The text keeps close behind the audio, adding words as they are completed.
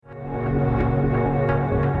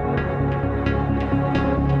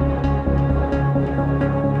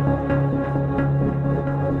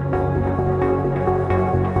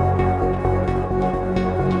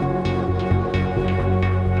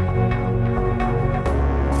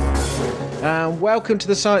Welcome to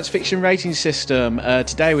the Science Fiction Rating System.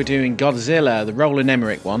 Today we're doing Godzilla, the Roland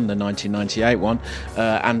Emmerich one, the 1998 one.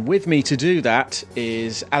 And with me to do that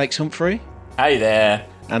is Alex Humphrey. Hey there.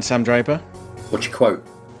 And Sam Draper. What's your quote?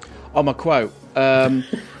 Oh, my quote.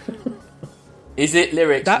 Is it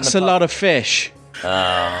lyrics? That's a lot of fish.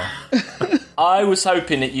 I was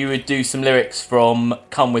hoping that you would do some lyrics from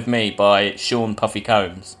Come With Me by Sean Puffy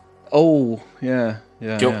Combs. Oh, yeah. Do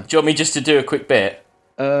you want me just to do a quick bit?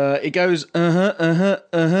 It goes, about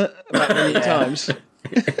many times.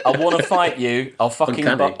 I want to fight you. I'll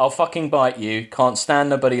fucking bite you. Can't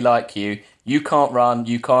stand nobody like you. You can't run.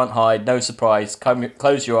 You can't hide. No surprise.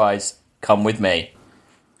 Close your eyes. Come with me.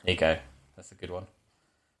 There you go. That's a good one.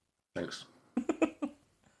 Thanks.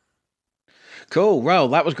 Cool. Well,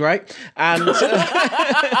 that was great. And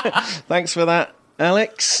thanks for that,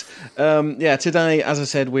 Alex. Today, as I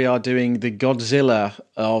said, we are doing the Godzilla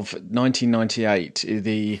of 1998,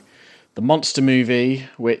 the monster movie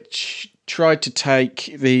which tried to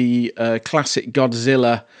take the classic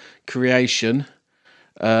Godzilla creation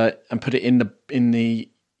and put it in the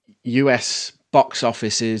US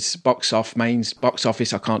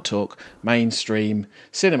mainstream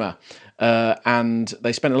cinema. And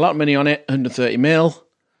they spent a lot of money on it, 130 mil.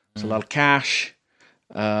 It's a lot of cash.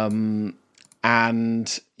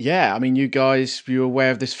 And yeah, I mean, you guys, you were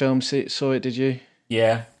aware of this film, saw it, did you?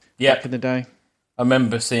 Yeah. Back in the day? I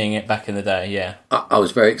remember seeing it back in the day, yeah. I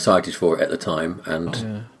was very excited for it at the time,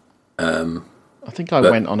 and I think I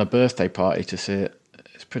went on a birthday party to see it.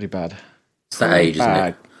 It's pretty bad. It's that age, isn't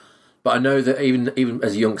it? But I know that even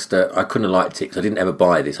as a youngster, I couldn't have liked it because I didn't ever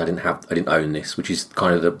buy this. I didn't own this, which is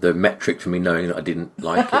kind of the metric for me knowing that I didn't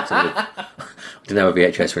like it. I didn't have a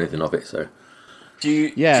VHS or anything of it. So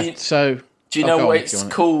do you know what it's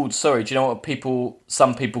called? Sorry, do you know what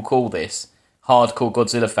some people call this? Hardcore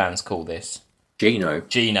Godzilla fans call this Gino,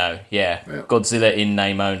 yeah. Godzilla in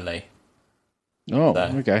name only. Oh,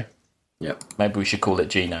 okay. Yep. Maybe we should call it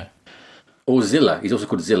Gino. Or Zilla. He's also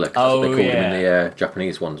called Zilla because they called him in the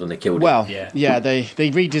Japanese ones when they killed him. Well, they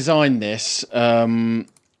redesigned this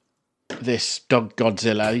this dog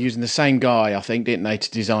Godzilla using the same guy, I think, didn't they,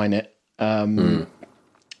 to design it?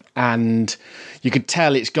 And you could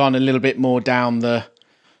tell it's gone a little bit more down the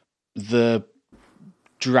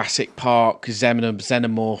Jurassic Park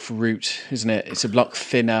xenomorph route, isn't it? It's a lot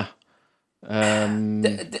thinner. I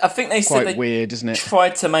think they said they weird, isn't it?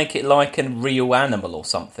 Tried to make it like a real animal or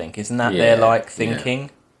something. Isn't that their thinking?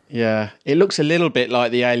 Yeah, it looks a little bit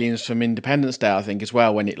like the aliens from Independence Day, I think, as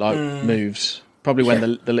well, when it moves. Probably when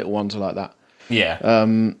the little ones are like that. Yeah.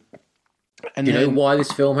 And do you know why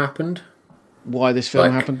this film happened? Why this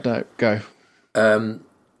film happened? No, go.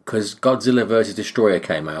 Because Godzilla vs. Destroyer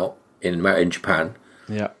came out in Japan.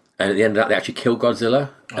 Yeah. And at the end of that, they actually killed Godzilla.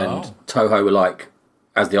 And Toho were like,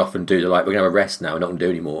 as they often do, they're like, we're going to have a rest now, we're not going to do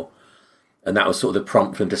any more. And that was sort of the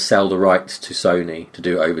prompt for them to sell the rights to Sony to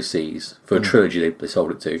do it overseas. For a trilogy they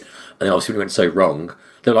sold it to. And then obviously when it went so wrong,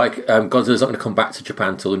 they're like, Godzilla's not going to come back to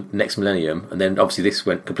Japan till the next millennium. And then obviously this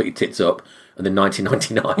went completely tits up. And then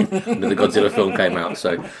 1999, and then the Godzilla film came out.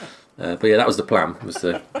 So, but yeah, that was the plan, was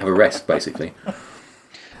to have a rest, basically.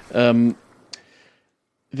 I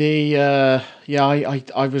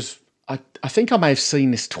think I may have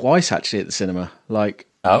seen this twice actually at the cinema. I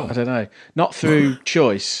don't know, not through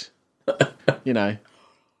choice. You know.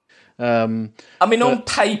 I mean, on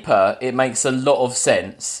paper, it makes a lot of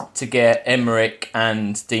sense to get Emmerich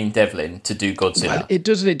and Dean Devlin to do Godzilla. Well, it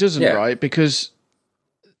doesn't, right? Because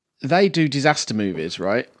they do disaster movies,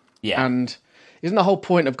 right? Yeah. And isn't the whole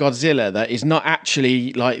point of Godzilla that he's not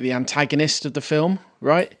actually like the antagonist of the film,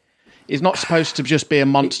 right? He's not supposed to just be a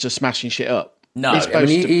monster smashing shit up. No,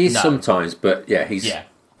 he is sometimes, but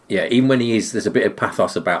even when he is, there's a bit of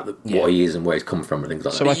pathos about what he is and where he's come from and things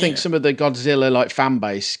like that. So I think some of the Godzilla fan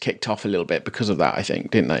base kicked off a little bit because of that, I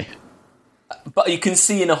think, didn't they? But you can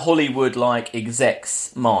see in a Hollywood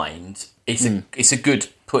exec's mind, it's a good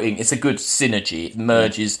synergy. It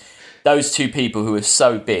merges those two people who were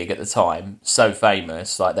so big at the time, so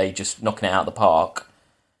famous, like they just knocking it out of the park,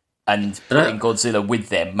 and putting Godzilla with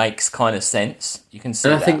them makes kind of sense. You can see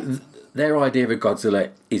that. I think their idea of a Godzilla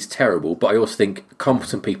is terrible, but I also think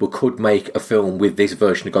competent people could make a film with this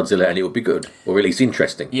version of Godzilla and it would be good, or at least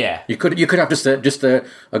interesting. Yeah. You could have just a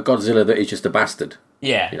Godzilla that is just a bastard.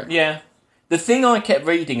 Yeah, yeah. The thing I kept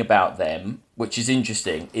reading about them, which is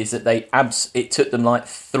interesting, is that it took them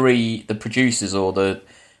the producers or the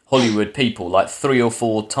Hollywood people 3 or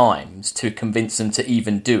 4 times to convince them to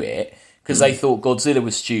even do it, because they thought Godzilla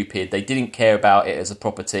was stupid. They didn't care about it as a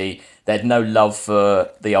property. They had no love for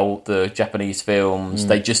the Japanese films.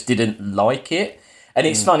 They just didn't like it. And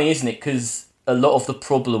it's funny, isn't it? Because a lot of the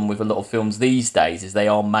problem with a lot of films these days is they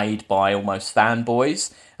are made by almost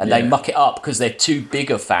fanboys, and they muck it up because they're too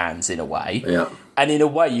bigger fans in a way. Yeah. And in a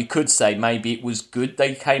way, you could say maybe it was good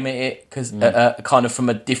they came at it because kind of from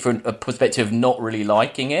a different perspective, of not really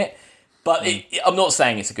liking it. But I'm not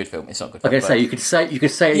saying it's a good film. It's not a good film. Okay, so you could say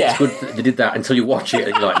it's good that they did that until you watch it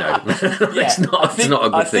and you're like, no, it's not a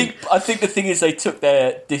good thing. I think the thing is they took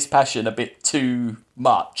their dispassion a bit too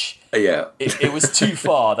much. Yeah. It was too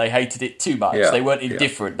far. They hated it too much. Yeah. They weren't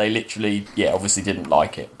indifferent. They literally, obviously didn't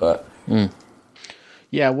like it. But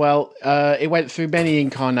Yeah, well, it went through many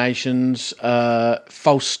incarnations,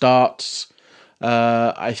 false starts.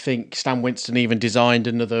 I think Stan Winston even designed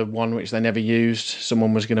another one which they never used.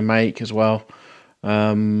 Someone was going to make as well.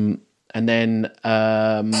 And then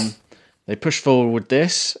they pushed forward with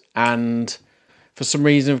this, and for some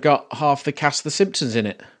reason have got half the cast of The Simpsons in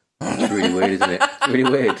it. It's really weird, isn't it? It's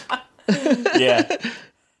really weird.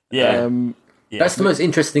 Yeah. That's the most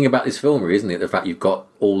interesting about this film, really, isn't it? The fact you've got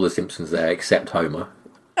all the Simpsons there except Homer.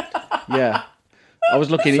 Yeah. I was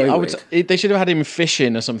looking, So they should have had him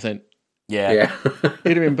fishing or something. Yeah.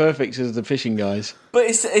 He'd have been perfect as the fishing guys. But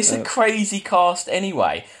it's a crazy cast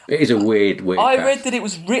anyway. It is a weird I cast. read that it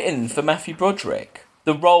was written for Matthew Broderick.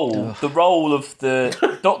 The role of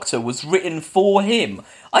the Doctor was written for him.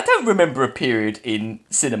 I don't remember a period in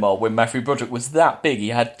cinema when Matthew Broderick was that big. He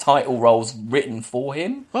had title roles written for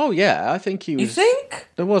him. Oh, yeah, I think he was... You think?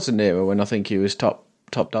 There was an era when I think he was top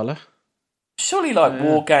dollar. Surely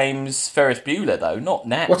War Games, Ferris Bueller, though, not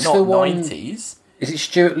What's the one- 90s. Is it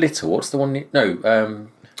Stuart Little? What's the one? No.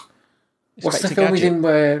 What's the Inspector film he's Gadget. in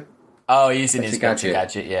where... Oh, he's in Inspector Inspector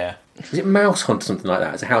Gadget. Gadget, yeah. Is it Mouse Hunt or something like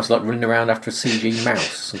that? It's a house like running around after a CG mouse,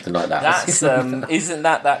 something like that. That's isn't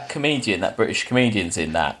that comedian, that British comedian's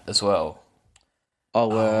in that as well?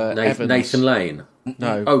 Evans. Nathan Lane.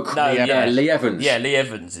 No. Lee Evans. Yeah, Lee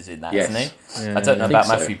Evans is in that, Yes. isn't he? Yeah, I don't know I about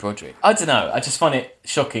think so. Matthew Broderick. I don't know. I just find it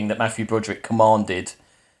shocking that Matthew Broderick commanded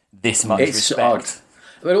this much It's respect. odd.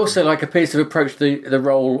 But also, appears to have approached the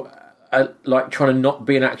role trying to not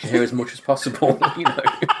be an action hero as much as possible.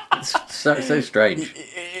 It's so strange.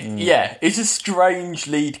 Yeah, it's a strange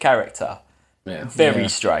lead character. Yeah. Very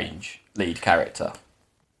strange lead character,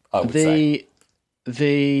 I would say.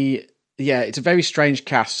 It's a very strange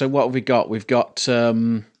cast. So what have we got? We've got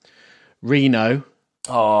Reno.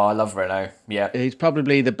 Oh, I love Reno. Yeah. He's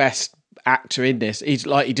probably the best actor in this. He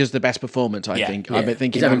does the best performance, I think. Yeah. I've been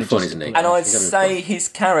thinking He's having only fun, just- isn't he? And I'd He's having say his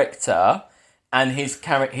character and his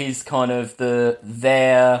kind of the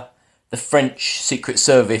French Secret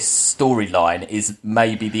Service storyline is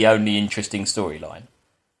maybe the only interesting storyline.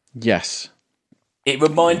 Yes. It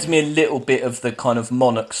reminds me a little bit of the kind of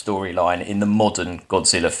Monarch storyline in the modern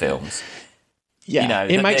Godzilla films. Yeah.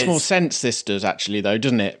 It makes more sense, this does, actually, though,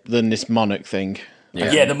 doesn't it, than this Monarch thing.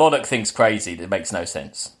 Yeah, the Monarch thing's crazy. That makes no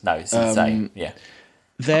sense. No, it's insane. Yeah.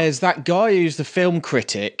 There's that guy who's the film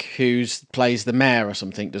critic who plays the mayor or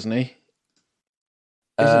something, doesn't he?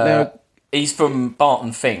 Isn't there... He's from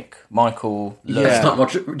Barton Fink, Michael. Yeah. That's not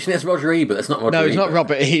Roger. Do you think that's Roger Ebert? That's not Roger. No, it's not Ebert.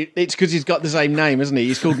 Robert. It's because he's got the same name, isn't he?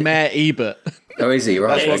 He's called Mayor Ebert. Oh, is he?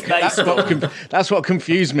 Right. It's based That's what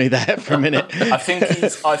confused me there for a minute. I think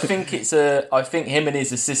him and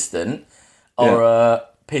his assistant are a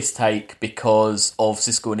piss take because of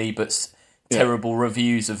Siskel and Ebert's terrible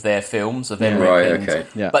reviews of their films, of them. Right, reckoned. okay.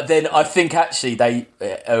 Yeah. But then I think actually they,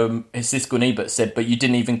 Siskel and Ebert said, but you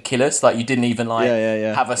didn't even kill us, you didn't even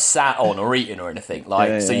have a sat on or eaten or anything,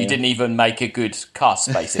 you didn't even make a good cuss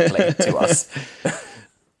basically to us.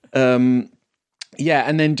 Yeah,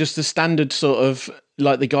 and then just the standard sort of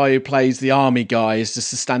the guy who plays the army guy is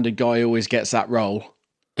just the standard guy who always gets that role.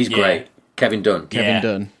 He's great. Kevin Dunn. Kevin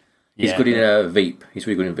Dunn. He's good in Veep. He's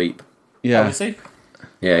really good in Veep. Yeah. Obviously.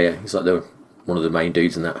 Yeah. He's one of the main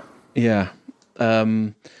dudes in that. Yeah.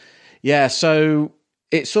 So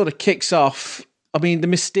it sort of kicks off. I mean, the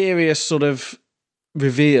mysterious sort of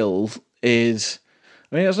reveal is...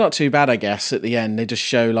 I mean, it's not too bad, I guess, at the end. They just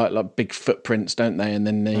show, like big footprints, don't they? And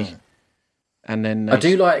then I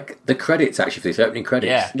do like the credits, actually, for this opening credits.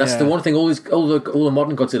 Yeah. That's the one thing, all the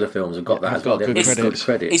modern Godzilla films have got that as well. got good They've credits.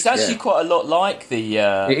 credits. It's actually quite a lot like the...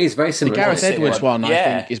 It is very The similar. Gareth Edwards one, I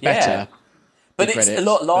think, is better. But it's credits, a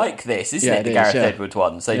lot like this, isn't it? The it is, Gareth yeah. Edwards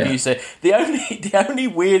one. So you say the only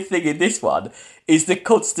weird thing in this one is the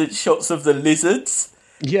constant shots of the lizards.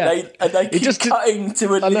 Yeah. They keep cutting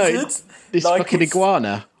to a lizard. This fucking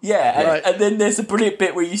iguana. Yeah, and then there's a brilliant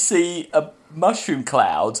bit where you see a mushroom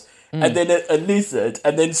cloud. And then a lizard,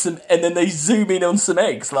 and then they zoom in on some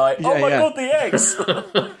eggs. Oh my god, the eggs!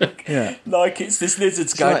 Yeah, it's this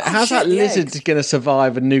lizard's going. How's that lizard going to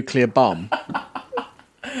survive a nuclear bomb?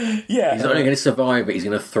 Yeah. He's not only going to survive, but he's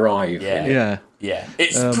going to thrive. Yeah. Yeah. Yeah.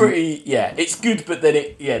 It's pretty. Yeah. It's good, but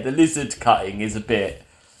then the lizard cutting is a bit.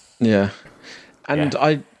 Yeah.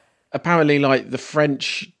 And apparently, like, the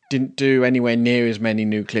French didn't do anywhere near as many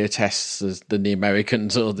nuclear tests than the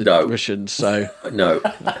Americans or the Russians. So No.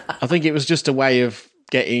 I think it was just a way of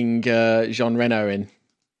getting Jean Reno in.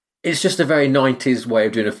 It's just a very 90s way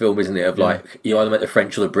of doing a film, isn't it? Of like, you either make the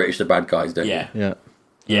French or the British the bad guys, don't you? Yeah.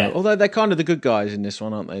 Yeah. Although they're kind of the good guys in this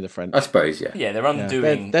one, aren't they, the French? I suppose, yeah. Yeah, they're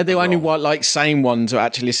undoing. They're the only one, like, sane ones who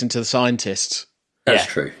actually listen to the scientists. That's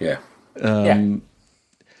true, yeah.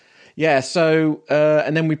 Yeah, so,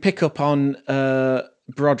 and then we pick up on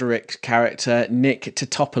Broderick's character, Nick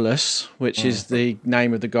Totopoulos, which is the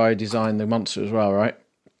name of the guy who designed the monster as well, right?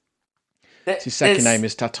 His second name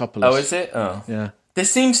is Tatopoulos. Oh, is it? Oh. Yeah. There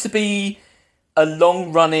seems to be a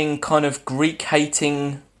long-running kind of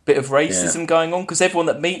Greek-hating bit of racism going on, because everyone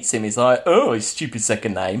that meets him is like, oh, his stupid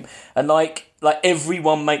second name. And, like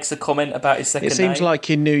everyone makes a comment about his second name. It seems like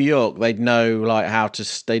in New York, they'd know, like,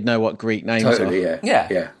 they'd know what Greek names Totally, are.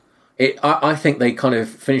 yeah. I think they kind of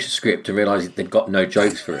finished the script and realised they'd got no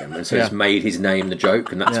jokes for him, and so it's made his name the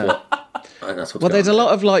joke, and that's what's well, there's a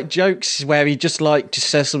lot of, like, jokes where he just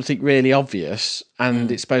says something really obvious,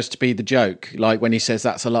 and it's supposed to be the joke, like when he says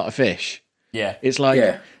that's a lot of fish. Yeah. It's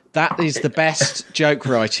like, that is the best joke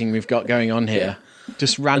writing we've got going on here.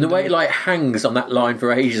 Just random. And the way it, like, hangs on that line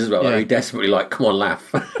for ages as well, like, he desperately, like, come on, laugh.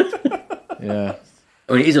 Yeah.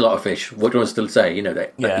 I mean, it is a lot of fish. What do you want to still say? You know,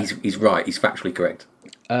 that he's right, he's factually correct.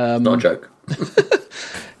 It's not a joke.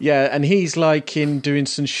 Yeah, and he's like in doing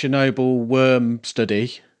some Chernobyl worm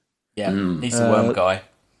study. Yeah, he's the worm guy.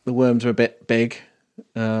 The worms are a bit big.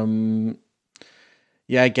 Yeah,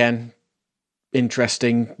 again,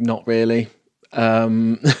 interesting, not really.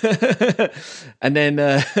 And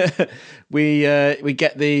then we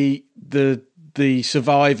get the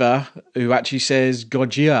survivor who actually says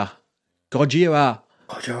Godzilla.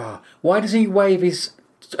 Why does he wave his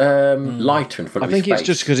lighter in front of his face? I think it's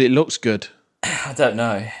just because it looks good. I don't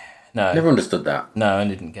know. No. Never understood that. No, I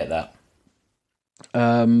didn't get that.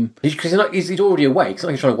 Because he's already awake. It's not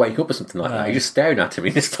like he's trying to wake up or something like that. He's just staring at him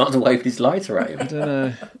and he just starts waving his lighter at him. I don't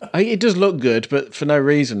know. It does look good, but for no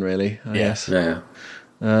reason, really, I guess. Yeah.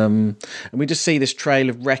 And we just see this trail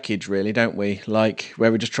of wreckage, really, don't we? Like,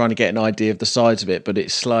 where we're just trying to get an idea of the size of it, but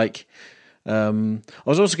it's like... I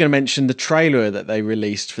was also going to mention the trailer that they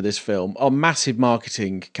released for this film. Massive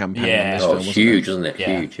marketing campaign. Yeah. On this film, huge, wasn't it?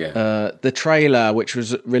 Yeah. Huge, yeah. The trailer, which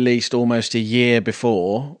was released almost a year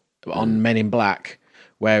before on Men in Black,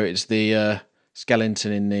 where it's the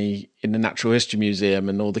skeleton in the Natural History Museum,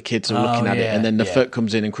 and all the kids are looking at it, and then the foot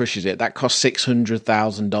comes in and crushes it. That cost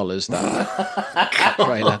 $600,000. That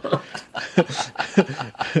trailer.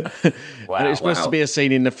 Wow. And it was supposed to be a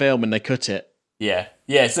scene in the film, and they cut it. Yeah.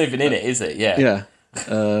 Yeah, it's not even in it, is it? Yeah.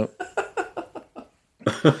 Yeah.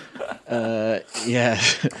 Yeah.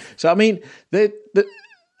 So, I mean,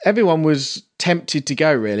 everyone was tempted to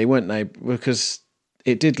go, really, weren't they? Because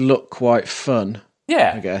it did look quite fun.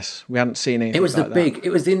 Yeah. I guess. We hadn't seen anything. It was like it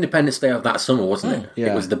was the Independence Day of that summer, wasn't it?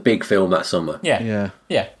 Yeah. It was the big film that summer. Yeah. Yeah.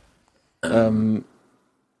 Yeah.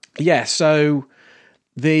 Yeah, so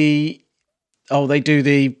they do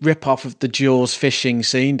the rip-off of the Jaws fishing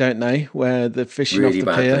scene, don't they? Where they're fishing Really off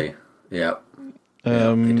the pier. badly. Yeah.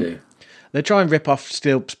 They do. They try and rip off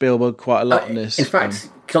Spielberg quite a lot in this. In fact,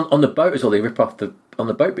 on the boat as well, they rip off on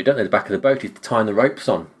the boat bit, don't they? The back of the boat, he's tying the ropes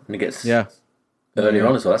on, and it gets earlier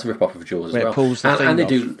on as well. That's a rip off of Jaws as Where it well. pulls the thing and they off.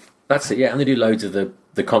 do. That's it, yeah. And they do loads of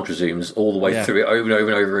the contra zooms all the way through it over and over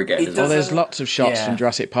and over again. It Well, there's lots of shots from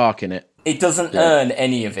Jurassic Park in it. It doesn't earn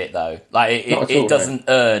any of it, though. Like, Not at it all, doesn't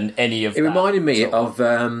earn any of It reminded me of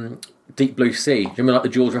Deep Blue Sea. Do you remember like the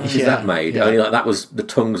Jaws references that made? Yeah. Only like that was the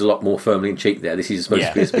tongue's a lot more firmly in cheek there. This is supposed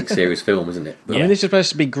to be this big serious film, isn't it? But I mean, this is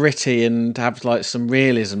supposed to be gritty and have like some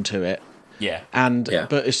realism to it. Yeah.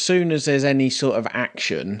 But as soon as there's any sort of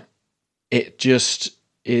action, it just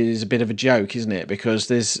is a bit of a joke, isn't it? Because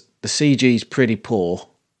the CG's pretty poor.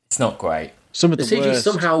 It's not great. Some of the the CG's worst.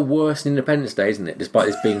 somehow worse than Independence Day, isn't it? Despite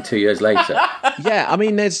this being 2 years later. Yeah, I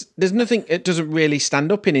mean, there's nothing. It doesn't really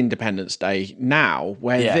stand up in Independence Day now.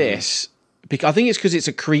 Where this, because I think it's because it's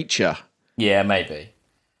a creature. Yeah, maybe.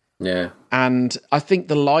 Yeah, and I think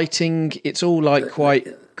the lighting, it's all like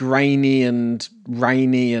quite grainy and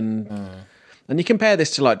rainy, and you compare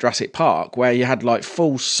this to like Jurassic Park, where you had like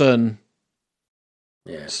full sun,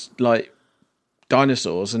 like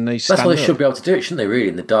dinosaurs, and they stand that's why they up. should be able to do it, shouldn't they? Really,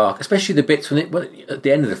 in the dark, especially the bits when at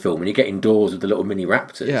the end of the film when you get indoors with the little mini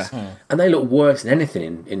raptors, and they look worse than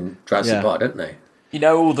anything in Jurassic Park, don't they? You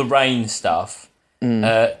know, all the rain stuff.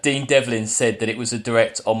 Dean Devlin said that it was a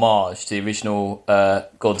direct homage to the original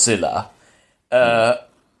Godzilla,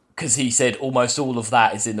 because he said almost all of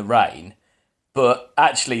that is in the rain. But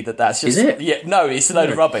actually, that's just... Is it? Yeah, no, it's a load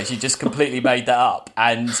of rubbish. He just completely made that up.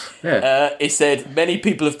 And it said, many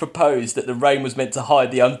people have proposed that the rain was meant to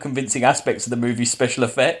hide the unconvincing aspects of the movie's special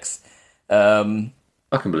effects. I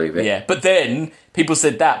can believe it. Yeah, but then people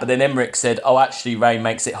said that, but then Emmerich said, oh, actually, rain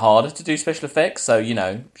makes it harder to do special effects, so,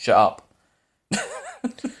 shut up.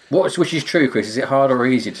 Which is true, Chris? Is it harder or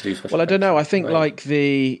easier to do special effects? Well, I don't know. I think, like,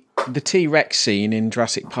 the T-Rex scene in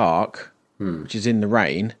Jurassic Park, which is in the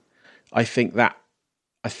rain... I think that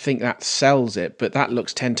sells it, but that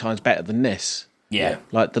looks 10 times better than this. Yeah.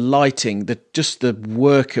 Like the lighting, just the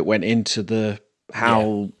work it went into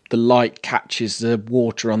how the light catches the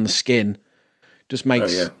water on the skin just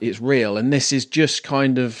makes it's real. And this is just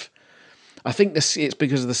kind of, I think it's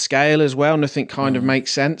because of the scale as well, and I think kind of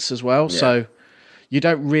makes sense as well. Yeah. So you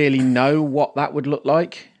don't really know what that would look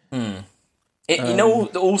like. Also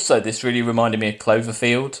this really reminded me of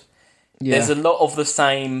Cloverfield. Yeah. There's a lot of the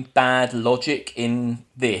same bad logic in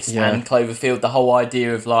this and Cloverfield. The whole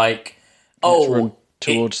idea of like,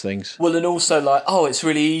 towards things. Well, and also like, it's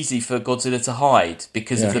really easy for Godzilla to hide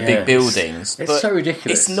because of the big buildings. It's so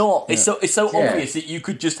ridiculous. It's not. Yeah. It's so obvious that you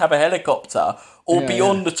could just have a helicopter or be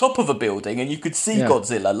on the top of a building and you could see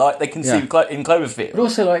Godzilla like they can see in Cloverfield. But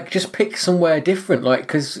also, like, just pick somewhere different, like,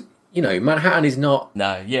 because... Manhattan is not...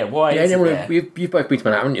 No, why is it there? You've both been to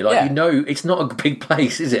Manhattan, haven't you? Like, it's not a big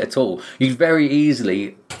place, is it, at all? You'd very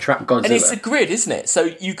easily trap Godzilla. And it's a grid, isn't it?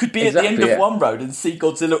 So you could be at the end of one road and see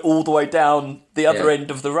Godzilla all the way down the other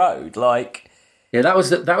end of the road. Like... Yeah, that was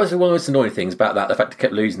one of the most annoying things about that, the fact it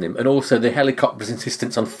kept losing him. And also the helicopter's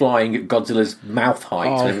insistence on flying at Godzilla's mouth height.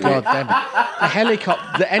 Oh, God damn it. The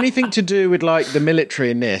helicopter... Anything to do with, like, the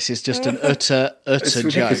military in this is just an utter it's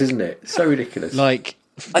ridiculous, joke. Isn't it? So ridiculous. Like...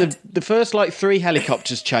 The first, like, 3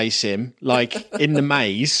 helicopters chase him, like, in the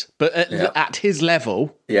maze, but at his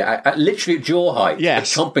level... Yeah, at literally jaw height.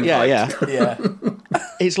 Yes. Chomping height. Yeah.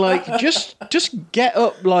 It's like, just get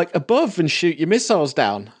up, like, above and shoot your missiles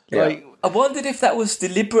down. Yeah. Like, I wondered if that was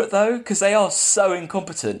deliberate, though, because they are so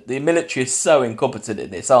incompetent. The military is so incompetent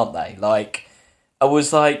in this, aren't they? Like, I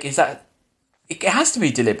was like, is that... It has to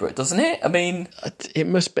be deliberate, doesn't it? I mean... It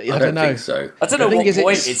must be. I don't know. think so. I don't know what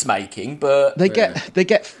point it's making, but... They get...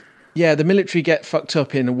 the military get fucked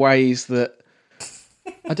up in ways that...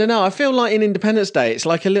 I don't know. I feel like in Independence Day, it's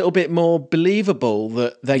like a little bit more believable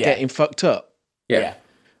that they're getting fucked up. Yeah.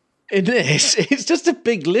 In this, it's just a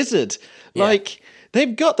big lizard. Yeah. Like,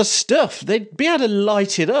 they've got the stuff. They'd be able to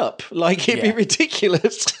light it up. Like, it'd be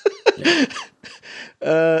ridiculous.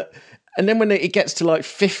 And then when it gets to like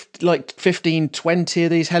 15, 20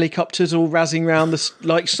 of these helicopters all razzing around,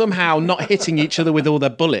 like somehow not hitting each other with all their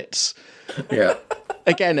bullets. Yeah.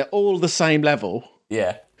 Again, at all the same level.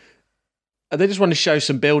 Yeah. And they just want to show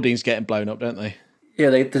some buildings getting blown up, don't they? Yeah,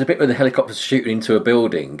 there's a bit where the helicopter's shooting into a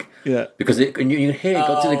building. Yeah. Because you can hear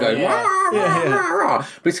Godzilla going, rah.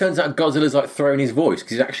 But it turns out Godzilla's like throwing his voice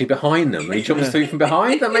because he's actually behind them and he jumps through from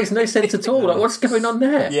behind. That makes no sense at all. Like, what's going on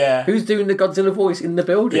there? Yeah. Who's doing the Godzilla voice in the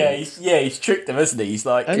building? Yeah, he's tricked them, hasn't he? He's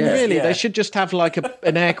like... And they should just have like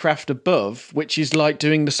an aircraft above, which is like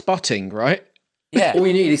doing the spotting, right? Yeah. All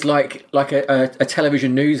you need is like a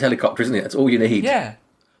television news helicopter, isn't it? That's all you need. Yeah.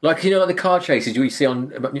 Like, like the car chases you see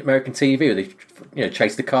on American TV, where they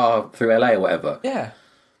chase the car through LA or whatever. Yeah.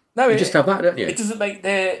 No, you just have that, don't you? It doesn't make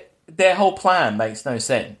their whole plan makes no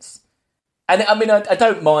sense. And I mean, I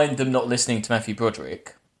don't mind them not listening to Matthew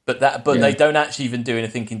Broderick, but they don't actually even do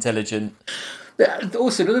anything intelligent.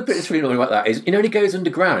 Also, another bit that's really annoying about that is, he goes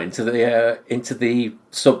underground into the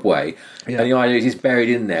subway, and the idea is he's buried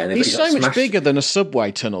in there. And he's so much bigger than a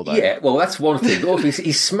subway tunnel, though. Yeah, well, that's one thing. But also,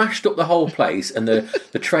 he's smashed up the whole place, and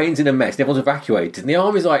the train's in a mess. And everyone's evacuated, and the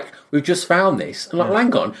army's like, "We've just found this." I'm like, well,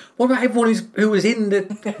 hang on, what about everyone who was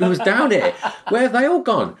down here? Where have they all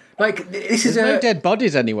gone? Like, There's no dead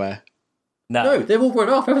bodies anywhere. No, they've all run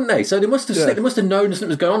off, haven't they? So they must have known something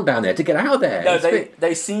was going on down there to get out of there. No,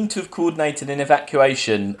 they seem to have coordinated an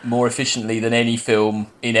evacuation more efficiently than any film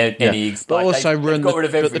in any. But also they've got rid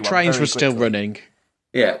of everyone but the trains were still quickly. running.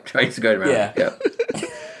 Yeah, trains are going around. Yeah.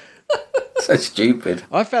 So stupid.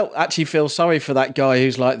 I actually feel sorry for that guy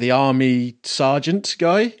who's like the army sergeant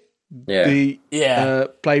guy. Yeah.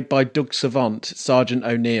 Played by Doug Savant, Sergeant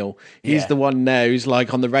O'Neill. He's the one now who's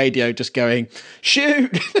like on the radio just going,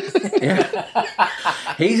 shoot!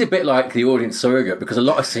 He's a bit like the audience surrogate, because a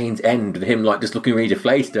lot of scenes end with him like just looking really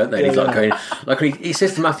deflated, don't they? And he's like going, like he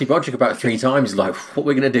says to Matthew Broderick about 3 times, he's like, what are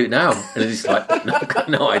we going to do now? And he's like, no, I've got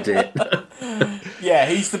no idea. Yeah,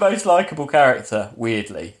 he's the most likable character,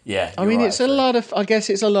 weirdly. Yeah. I mean, right, it's a lot of. I guess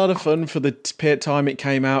it's a lot of fun for the time it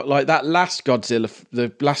came out. Like that last Godzilla,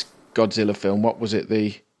 the last Godzilla film. What was it?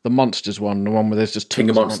 The monsters one, the one where there's just King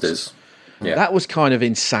of tons Monsters. Yeah. That was kind of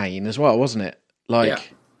insane as well, wasn't it? Like, Yeah.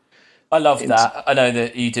 I love that. I know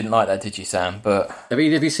that you didn't like that, did you, Sam? But Have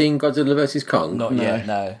either of you seen Godzilla vs Kong? not yet.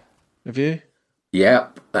 No. have you? Yeah,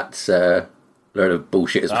 that's a load of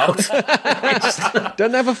bullshit as well.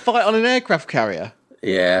 Don't they have a fight on an aircraft carrier?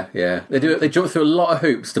 Yeah. They do. They jump through a lot of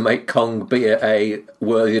hoops to make Kong be a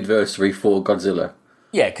worthy adversary for Godzilla.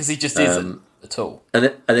 Yeah, because he just isn't at all.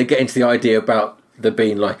 And they get into the idea about there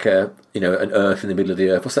being like an Earth in the middle of the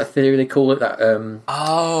Earth. What's that theory they call it? That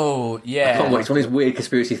Oh, yeah. I can't remember. It's one of these weird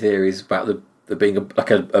conspiracy theories about there being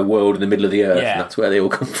a world in the middle of the Earth, Yeah. and that's where they all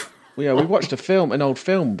come from. Well, yeah, we watched an old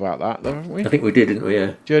film about that, though, haven't we? I think we did, didn't we?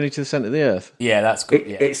 Yeah. Journey to the Centre of the Earth. Yeah, that's good.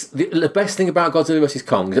 Yeah. It's the best thing about Godzilla vs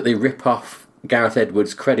Kong is that they rip off Gareth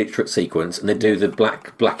Edwards' credit sequence and they do the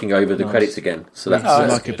blacking over the credits again. So that's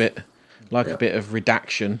like good. a bit of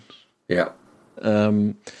redaction. yeah.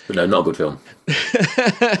 But no, not a good film.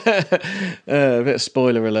 A bit of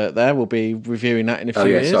spoiler alert there. We'll be reviewing that in a few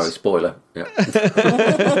years. Sorry, spoiler. Yeah.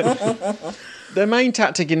 Their main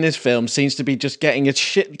tactic in this film seems to be just getting a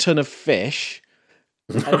shit ton of fish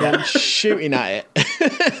and then shooting at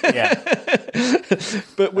it, Yeah.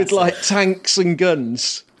 but with like tanks and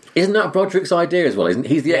guns. Isn't that Broderick's idea as well? Isn't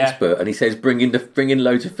he? He's the Yeah. expert, and he says bring in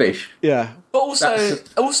loads of fish. Yeah. But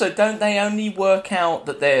also, don't they only work out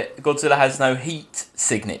that Godzilla has no heat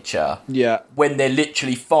signature Yeah. when they're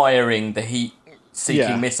literally firing the heat-seeking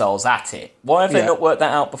Yeah. missiles at it? Why have they Yeah. not worked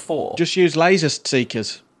that out before? Just use laser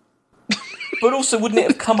seekers. But also, wouldn't it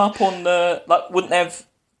have come up on wouldn't they have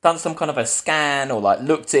done some kind of a scan or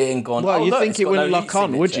looked at it and gone, Well, oh, you look, think it's it got wouldn't no lock heat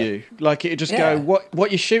on, would signature. you? Like it'd just Yeah. go,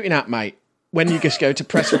 what you shooting at, mate? When you just go to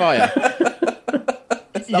press fire.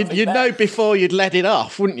 You'd know before you'd let it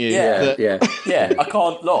off, wouldn't you? Yeah. That- Yeah, I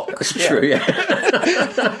can't lock. It's true, yeah.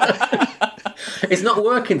 It's not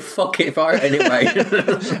working, fuck it, fire it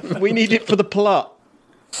anyway. We need it for the plot.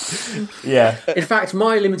 Yeah. In fact,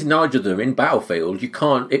 my limited knowledge of them in Battlefield,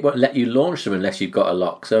 it won't let you launch them unless you've got a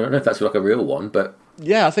lock. So I don't know if that's like a real one, but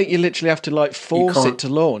Yeah, I think you literally have to force can't- it to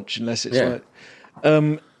launch unless it's Yeah.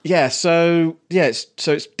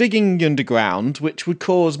 so it's digging underground, which would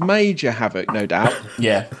cause major havoc, no doubt.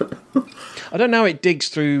 Yeah. I don't know how it digs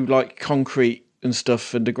through concrete and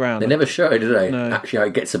stuff underground. they never show, do they? No. Actually, how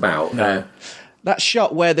it gets about. No. That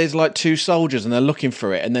shot where there's two soldiers and they're looking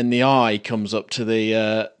for it, and then the eye comes up to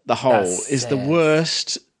the hole is the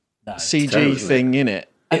worst CG terrible, isn't thing in it.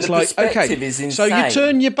 And It's the perspective is so you insane.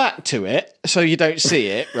 turn your back to it so you don't see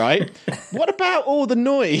it, right? What about all the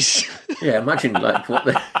noise? Yeah, imagine what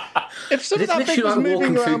the. If some of It's that thing literally was like moving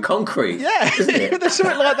walking through around, concrete. yeah, isn't it? if there's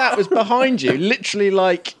something like that was behind you, literally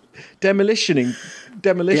demolition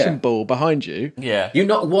Yeah. ball behind you. Yeah. You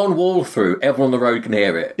knock one wall through, everyone on the road can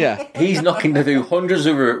hear it. Yeah. He's knocking through hundreds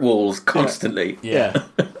of walls constantly. Yeah.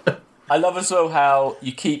 I love as well how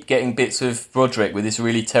you keep getting bits of Broderick with this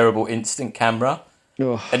really terrible instant camera.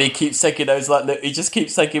 Oh. And he keeps taking those, he just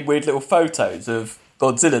keeps taking weird little photos of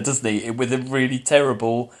Godzilla, doesn't he? With a really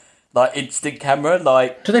terrible, instant camera.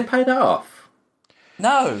 Do they pay that off?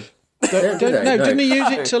 No. Do they? No. Didn't he use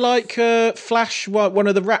it to flash one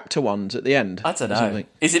of the raptor ones at the end? I don't or know. something?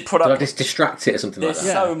 Is it Did I product? just distract it or something like There's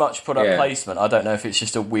that? so much product Yeah. placement. I don't know if it's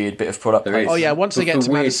just a weird bit of product There is. placement. Oh yeah, once they get For to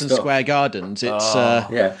weird Madison stuff. Square Gardens, it's Yeah,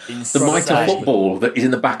 the Insane. mitre football that is in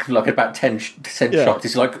the back of about 10 Yeah. shots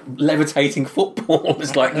is like levitating football.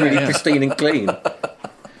 It's really pristine and clean.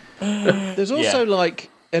 there's also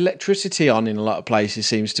electricity on in a lot of places.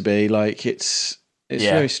 Seems to be it's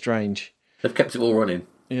very strange. They've kept it all running.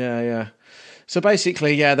 Yeah. So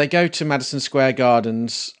basically, they go to Madison Square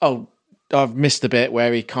Gardens. Oh, I've missed the bit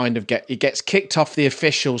where he kind of gets kicked off the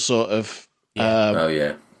official sort of Oh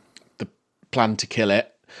yeah. plan to kill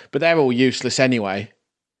it, but they're all useless anyway.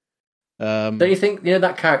 Don't you think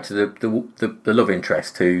that character, the love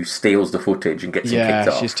interest who steals the footage and gets him kicked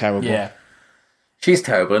off? She's terrible. Yeah. She's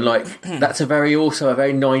terrible, and that's also a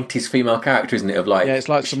very 90s female character, isn't it? It's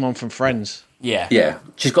like someone from Friends. Yeah. Yeah,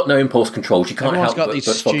 she's got no impulse control. She can't Everyone's help got these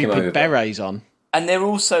but fuck him over. stupid berets on. And they're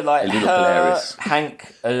also little her, hilarious.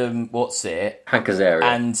 Hank, what's it? Hank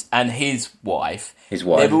Azaria. And his wife. His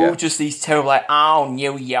wife, They're all yeah. just these terrible, oh,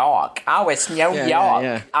 New York. Oh, it's New York.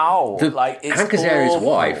 yeah. Oh, it's Hank Azaria's awful.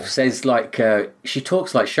 wife says she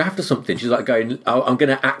talks like Shaft or something. She's going, oh, I'm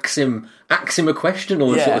going to ask him a question,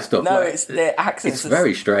 all this sort of stuff. No, it's their accents. It's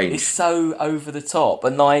very strange. It's so over the top,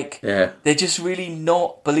 and they're just really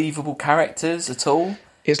not believable characters at all.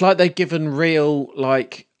 It's like they've given real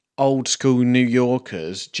old school New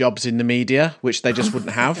Yorkers jobs in the media, which they just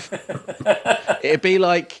wouldn't have. It'd be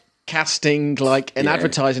like casting like an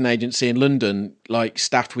advertising agency in London, like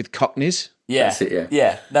staffed with Cockneys. Yeah, That's it,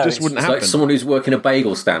 yeah. No, Just wouldn't It's happen. like someone who's working a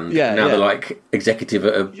bagel stand. Yeah, now yeah. they're like executive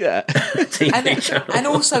at a TV channel. And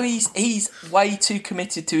also, he's way too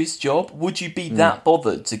committed to his job. Would you be that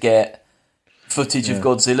bothered to get footage of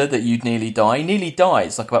Godzilla that you'd nearly die? He nearly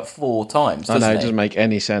dies like about 4 times, I doesn't know, he? it doesn't make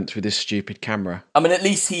any sense with this stupid camera. I mean, at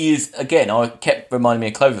least he is, again, I kept reminding me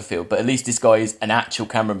of Cloverfield, but at least this guy is an actual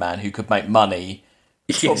cameraman who could make money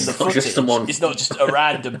from Yes, the not footage. just someone. It's not just a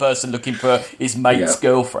random person looking for his mate's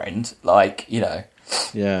girlfriend. Like, you know.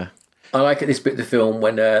 Yeah. I like at this bit of the film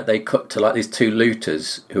when they cut to like these 2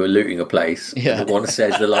 looters who are looting a place. Yeah. And one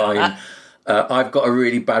says the line, I've got a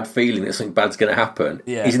really bad feeling that something bad's going to happen.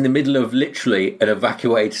 Yeah. He's in the middle of literally an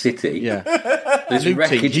evacuated city. Yeah. There's Looting.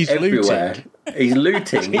 wreckage He's everywhere. looting. He's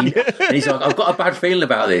looting. And he's like, I've got a bad feeling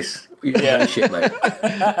about this. Yeah. Shit, mate.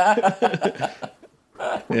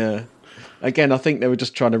 Yeah. Again, I think they were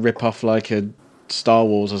just trying to rip off like a Star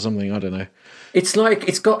Wars or something. I don't know. It's like,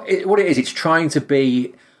 what it is, it's trying to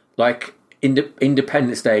be like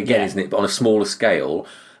Independence Day again, isn't it? But on a smaller scale.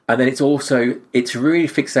 And then it's really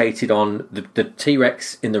fixated on the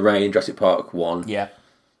T-Rex in the rain, Jurassic Park 1. Yeah.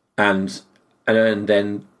 And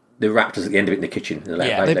then the raptors at the end of it in the kitchen.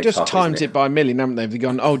 They've just timed it by a million, haven't they? They've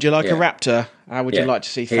gone, oh, do you like a raptor? How would you like to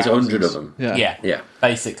see Here's thousands? 100 of them. Yeah.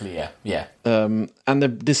 Basically, yeah. And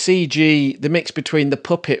the CG, the mix between the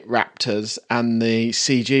puppet raptors and the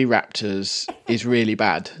CG raptors is really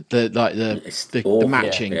bad. The awful.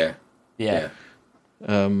 matching. Yeah.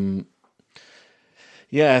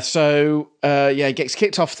 So he gets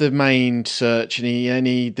kicked off the main search, and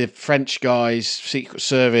the French guys, Secret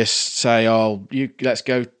Service, say,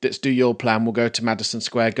 let's do your plan. We'll go to Madison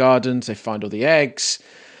Square Gardens. They find all the eggs.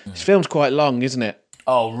 This film's quite long, isn't it?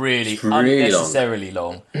 Oh, really? It's really unnecessarily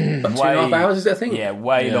long. About 2.5 hours, is that thing? Yeah,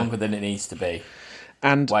 way longer than it needs to be.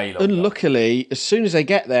 And Way longer. unluckily, as soon as they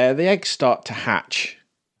get there, the eggs start to hatch.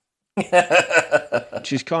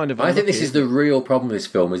 Which is kind of I think this is the real problem with this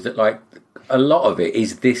film, is that like a lot of it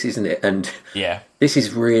is this, isn't it? And this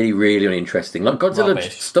is really, really uninteresting. Like Godzilla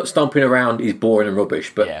stomping around is boring and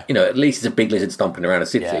rubbish, but at least it's a big lizard stomping around a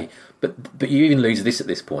city. Yeah. But you even lose this at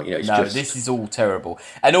this point. This is all terrible.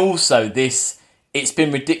 And also it's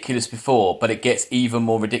been ridiculous before, but it gets even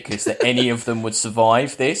more ridiculous that any of them would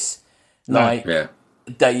survive this. I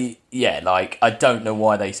don't know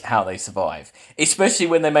how they survive, especially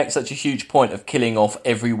when they make such a huge point of killing off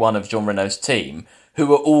every one of Jean Reno's team,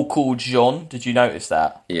 who are all called Jean. Did you notice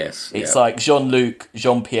that? Yes. It's like Jean-Luc,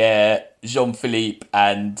 Jean-Pierre, Jean-Philippe,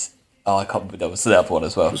 and I can't remember, there was the other one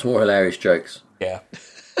as well. Some more hilarious jokes. Yeah.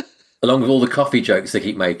 Along with all the coffee jokes they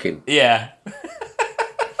keep making. Yeah.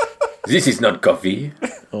 This is not coffee.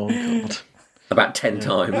 Oh God. About 10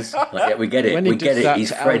 times. Like, we get it. When we get it.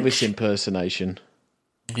 He's French. Elvis impersonation.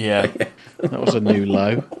 Yeah. That was a new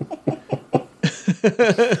low.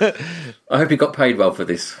 I hope he got paid well for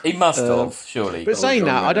this. He must have, surely. But saying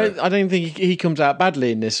that, I don't think he comes out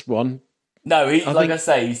badly in this one. No, I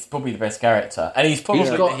say, he's probably the best character, and he's probably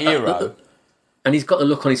the hero. And he's got the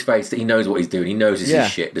look on his face that he knows what he's doing. He knows it's his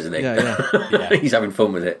shit, doesn't he? Yeah. He's having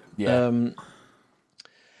fun with it.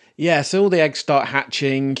 Yeah. So all the eggs start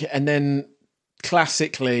hatching, and then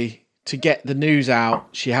classically, to get the news out,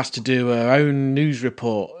 she has to do her own news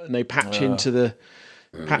report, and they patch into the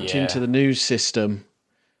news system,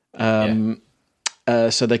 so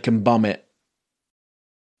they can bomb it.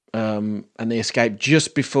 And they escape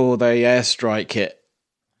just before they airstrike it.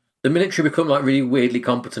 The military become like really weirdly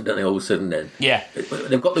competent, don't they? All of a sudden, then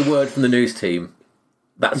they've got the word from the news team.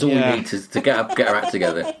 That's all we need to get our act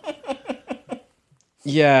together.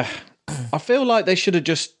 Yeah, I feel like they should have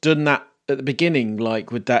just done that at the beginning,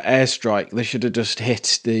 like with that airstrike. They should have just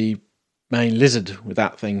hit the main lizard with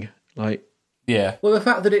that thing, like. Yeah. Well, the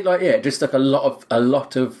fact that it just like a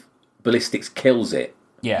lot of ballistics kills it.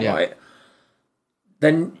 Yeah. Right.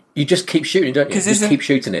 Then you just keep shooting, don't you? Just keep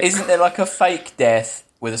shooting it. Isn't there like a fake death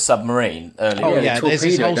with a submarine earlier? Oh yeah, there's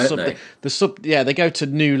this whole they go to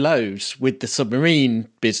new lows with the submarine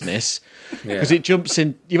business because it jumps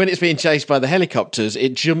in when it's being chased by the helicopters.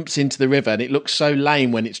 It jumps into the river and it looks so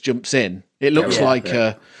lame when it jumps in. It looks like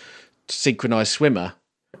a synchronized swimmer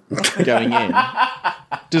going in,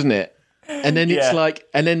 doesn't it? And then it's like,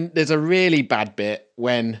 and then there's a really bad bit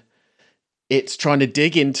when it's trying to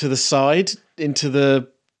dig into the side of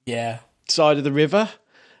the river.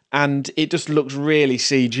 And it just looks really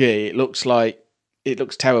CG. It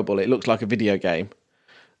looks terrible. It looks like a video game.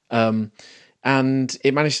 And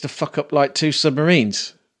it managed to fuck up like 2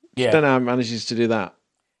 submarines. Yeah. I don't know how it manages to do that.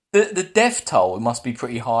 The death toll must be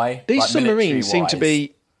pretty high. These like, submarines seem to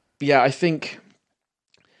be, I think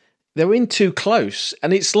they're in too close,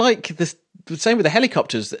 and it's like the same with the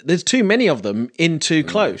helicopters. There's too many of them in too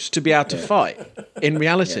close to be able to fight. In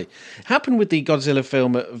reality, happened with the Godzilla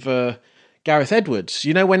film of Gareth Edwards.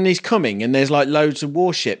 You know, when he's coming and there's like loads of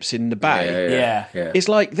warships in the bay. Yeah. It's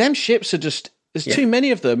like them ships are just there's too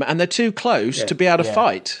many of them, and they're too close to be able to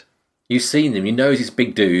fight. You've seen him. You know he's this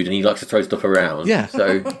big dude, and he likes to throw stuff around. Yeah.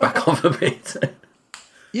 So back off a bit.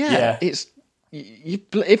 It's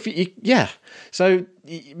So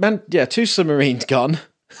man, two submarines gone.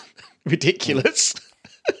 Ridiculous.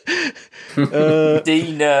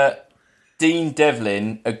 Dean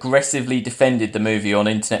Devlin aggressively defended the movie on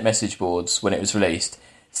internet message boards when it was released,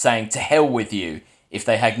 saying to hell with you if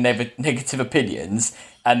they had negative opinions,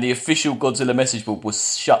 and the official Godzilla message board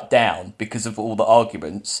was shut down because of all the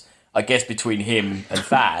arguments, I guess, between him and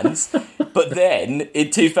fans. But then, in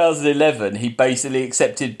 2011, he basically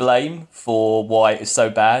accepted blame for why it was so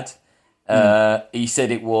bad. He said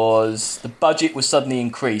the budget was suddenly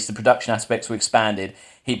increased, the production aspects were expanded.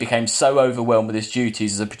 He became so overwhelmed with his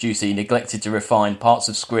duties as a producer, he neglected to refine parts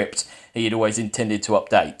of script he had always intended to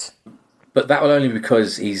update. But that will only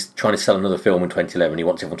because he's trying to sell another film in 2011. He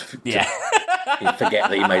wants everyone to forget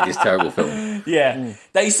that he made this terrible film. Yeah.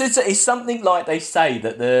 They said it's something like they say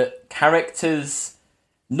that the characters...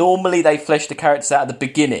 Normally they flesh the characters out at the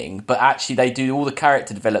beginning, but actually they do all the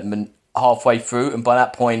character development halfway through, and by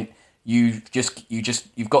that point you've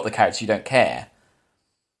got the characters, you don't care.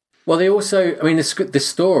 Well, they also, I mean, the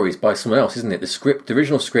story's by someone else, isn't it? The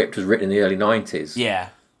original script was written in the early 90s. Yeah.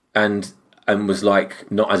 And was like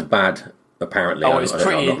not as bad, apparently. Oh, it's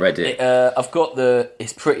pretty. I've not read it.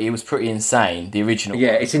 It was pretty insane, the original.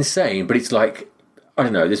 Yeah, it's insane, but it's like, I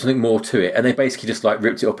don't know, there's something more to it. And they basically just like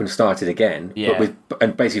ripped it up and started again. Yeah.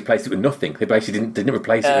 And basically replaced it with nothing. They basically didn't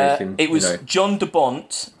replace it with anything. It was John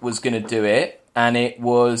DeBont was going to do it, and it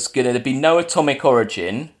was going to be no atomic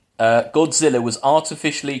origin. Godzilla was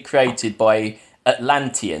artificially created by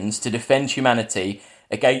Atlanteans to defend humanity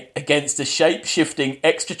against a shape-shifting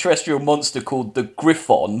extraterrestrial monster called the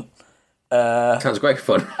Griffon. Sounds great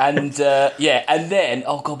fun. And then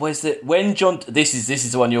where's it? When John, this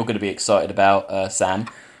is the one you're going to be excited about, Sam.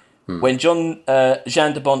 When Jean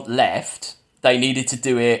DeBont left, they needed to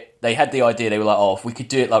do it. They had the idea. They were like, if we could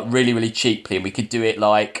do it like really, really cheaply, and we could do it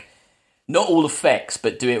like. Not all effects,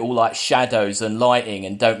 but do it all like shadows and lighting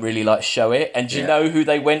and don't really like show it. And do you know who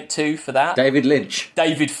they went to for that? David Lynch.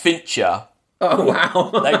 David Fincher. Oh,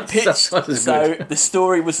 wow. They pitched. So the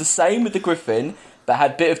story was the same with the Griffin, but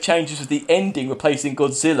had a bit of changes with the ending, replacing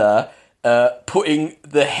Godzilla, putting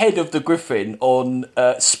the head of the Griffin on,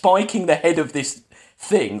 spiking the head of this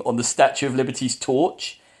thing on the Statue of Liberty's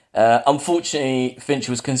torch. Unfortunately,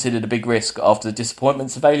 Fincher was considered a big risk after the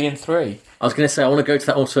disappointments of Alien 3. I was going to say, I want to go to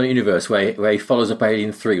that alternate universe where he follows up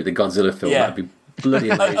Alien 3 with the Godzilla film. Yeah. That'd be bloody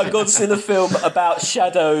amazing. A Godzilla film about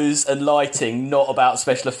shadows and lighting, not about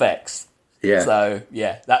special effects. Yeah. So,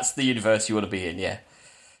 that's the universe you want to be in, yeah.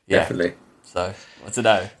 Definitely. So, I don't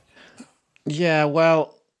know. Yeah,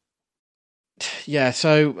 well... Yeah,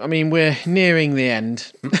 so, I mean, we're nearing the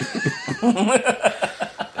end.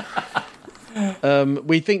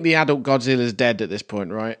 We think the adult Godzilla's dead at this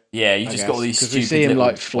point, right? Yeah, you just got all these stupid because we see him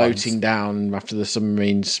like floating ones down after the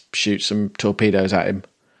submarines shoot some torpedoes at him.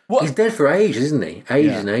 What? He's dead for ages, isn't he?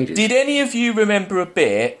 Ages and ages. Did any of you remember a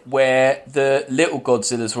bit where the little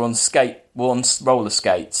Godzillas were on roller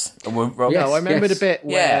skates? No, I remember the bit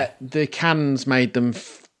where the cans made them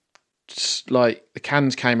like the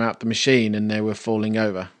cans came out the machine and they were falling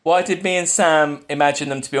over. Why did me and Sam imagine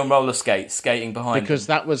them to be on roller skates, skating behind Because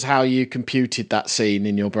them? that was how you computed that scene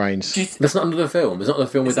in your brains. That's not another film. There's not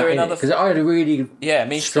another film with that in it. Because I had a really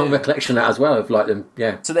strong recollection of that as well, of like them,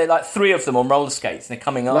 So they're like three of them on roller skates and they're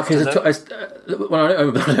coming after them. Well, I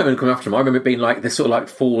don't remember coming after them. I remember it being like, they sort of like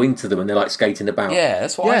fall into them and they're like skating about. Yeah,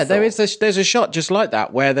 that's what I thought. There's a shot just like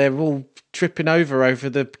that where they're all tripping over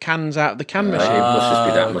the cans out of the can machine. It must just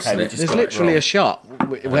be that, mustn't it? There's literally a shot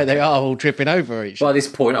where they are all tripping over each other. By this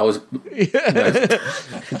point, I was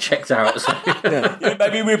checked out. So.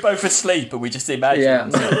 Maybe we were both asleep and we just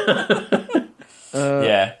imagined.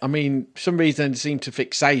 I mean, for some reason they seem to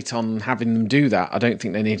fixate on having them do that. I don't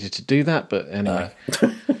think they needed to do that, but anyway.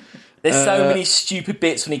 There's so many stupid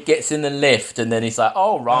bits when he gets in the lift and then he's like,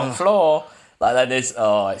 wrong floor. Like that. It's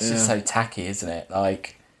just so tacky, isn't it?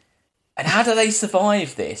 Like, and how do they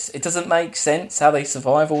survive this? It doesn't make sense how they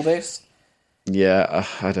survive all this. Yeah,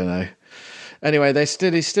 I don't know. Anyway,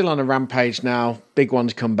 he's still on a rampage now. Big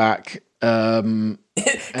ones come back.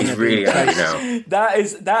 He's really angry now.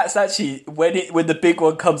 That's actually when the big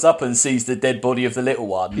one comes up and sees the dead body of the little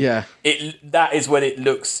one. Yeah, that is when it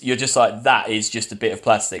looks. You're just like, that is just a bit of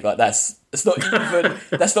plastic. Like that's not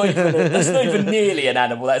even nearly an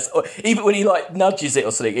animal. That's even when he like nudges it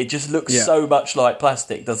or something. It just looks so much like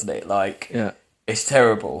plastic, doesn't it? Like it's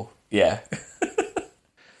terrible. Yeah.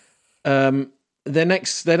 Their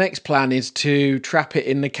next plan is to trap it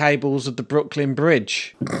in the cables of the Brooklyn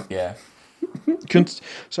Bridge. Yeah.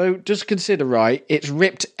 So just consider, right? It's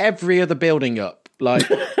ripped every other building up, like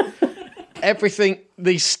everything.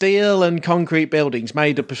 These steel and concrete buildings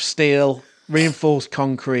made up of steel, reinforced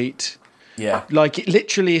concrete. Yeah, like it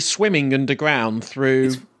literally is swimming underground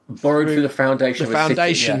through borrowed through the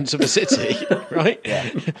foundations of a city, right? Yeah.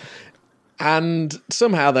 And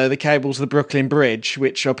somehow, though, the cables of the Brooklyn Bridge,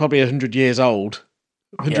 which are probably 100 years old,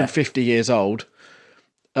 150 years old,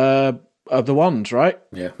 are the ones, right?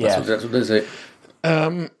 Yeah, that's what is it. I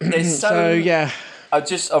wrote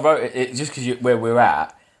it just because where we're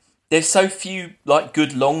at. There's so few like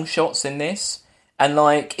good long shots in this, and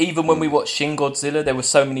like even when we watched Shin Godzilla, there were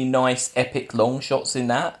so many nice epic long shots in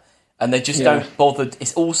that, and they just don't bother.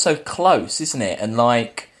 It's all so close, isn't it? And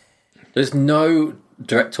like, there's no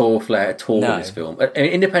directorial flair at all in this film.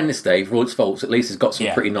 Independence Day, for all its faults, at least it's got some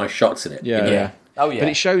pretty nice shots in it. Yeah. Oh yeah, but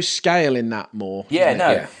it shows scale in that more.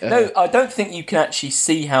 No, I don't think you can actually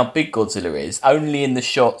see how big Godzilla is. Only in the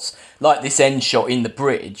shots, like this end shot in the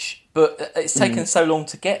bridge. But it's taken so long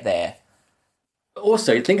to get there.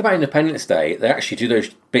 Also, think about Independence Day. They actually do those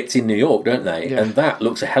bits in New York, don't they? Yeah. And that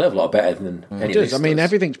looks a hell of a lot better than any of this. I mean,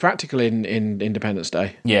 everything's practical in Independence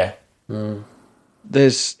Day. Yeah.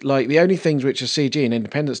 There's like the only things which are CG in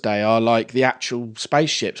Independence Day are like the actual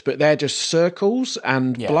spaceships, but they're just circles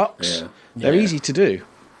and blocks. Yeah. They're easy to do.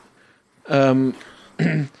 And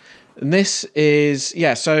this is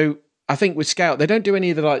so I think with scale they don't do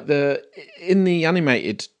any of the in the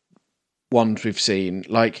animated ones we've seen,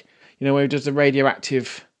 like, you know, where he does the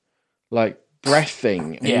radioactive like breath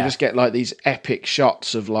thing, and you just get like these epic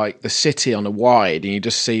shots of like the city on a wide, and you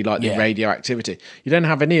just see like the radioactivity. You don't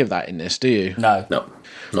have any of that in this, do you? No, not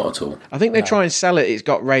at all. I think they try and sell it. It's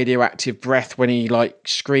got radioactive breath when he like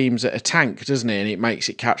screams at a tank, doesn't it? And it makes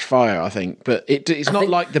it catch fire, I think. But it's not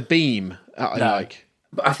like the beam I like.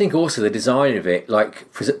 But I think also the design of it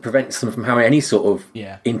like prevents them from having any sort of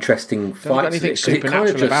interesting fights. Got anything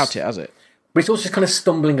supernatural about it, has it? But it's also just kind of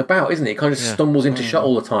stumbling about, isn't it? It kind of stumbles into shot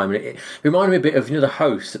all the time. And it reminded me a bit of, the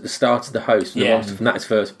Host at the start of the Host, the monster from That Is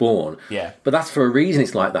First Born. Yeah. But that's for a reason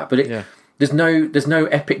it's like that. But there's no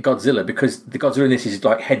epic Godzilla, because the Godzilla in this is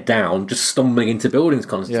like head down, just stumbling into buildings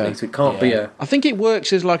constantly. Yeah. So it can't be a... I think it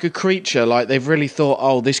works as like a creature. Like they've really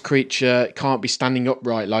thought, this creature can't be standing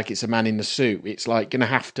upright like it's a man in the suit. It's like going to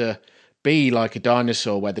have to be like a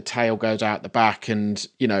dinosaur where the tail goes out the back and,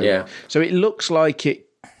 So it looks like it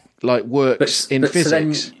works in physics. So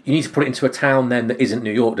then you need to put it into a town then that isn't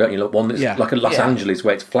New York, don't you? Like one that's like a Los Angeles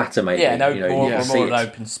where it's flatter, maybe. Yeah, more an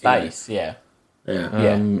open space. Yeah.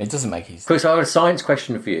 It doesn't make easy. Chris, I have a science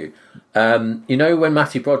question for you. When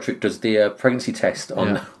Matthew Broderick does the pregnancy test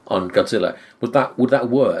on Godzilla, would that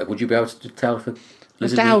work? Would you be able to tell if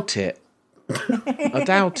I doubt it. I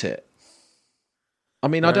doubt it. I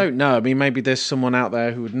mean, I don't know. I mean, maybe there's someone out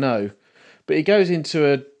there who would know. But he goes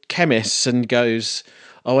into a chemist and goes,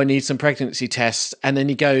 I need some pregnancy tests. And then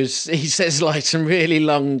he says like some really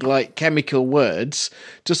long, like chemical words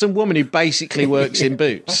to some woman who basically works in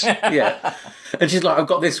Boots. Yeah. And she's like, I've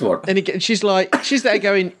got this one. And she's there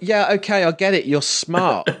going, yeah, okay, I get it. You're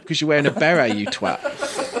smart because you're wearing a beret, you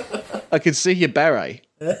twat. I can see your beret.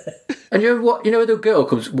 And you know what? The girl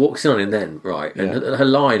walks in on him then, right? And her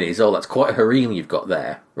line is, that's quite a harem you've got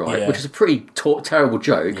there, right? Yeah. Which is a pretty terrible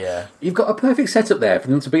joke. Yeah. You've got a perfect setup there for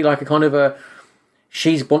them to be like a kind of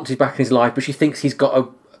she's wanted back in his life, but she thinks he's got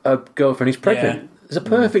a girlfriend who's pregnant. Yeah. There's a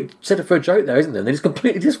perfect setup for a joke there, isn't there? They just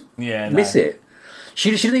completely miss it.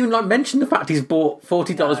 She didn't even mention the fact he's bought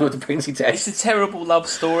 $40 worth of pregnancy tests. It's a terrible love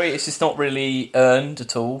story. It's just not really earned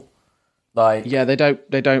at all. Like, they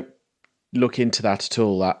don't look into that at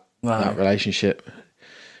all. That relationship.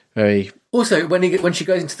 Very. Also, when she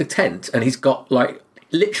goes into the tent and he's got like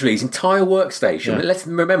literally his entire workstation. Yeah. Let's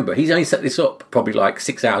remember, he's only set this up probably like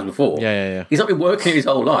 6 hours before. Yeah. He's not been working his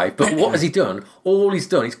whole life, but what has he done? All he's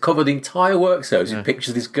done is cover the entire workspace with pictures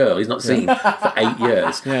of this girl he's not seen for 8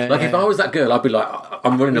 years. If I was that girl, I'd be like,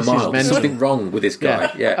 I'm running a mile. There's something wrong with this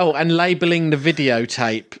guy. Yeah. Oh, and labelling the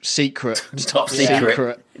videotape secret. Top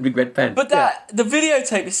secret. Big red pen. But the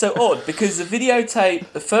videotape is so odd because the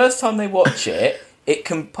videotape, the first time they watch it,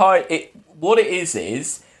 what it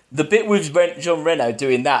is the bit with John Reno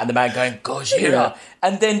doing that and the man going, Godzilla,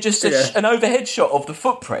 and then just an overhead shot of the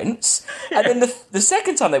footprints, and then the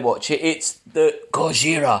second time they watch it, it's the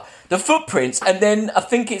Godzilla, the footprints, and then I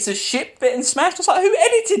think it's a ship getting smashed. I was like, who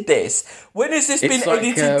edited this? When has this been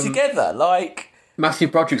edited together? Like, Matthew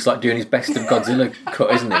Broderick's like doing his best of Godzilla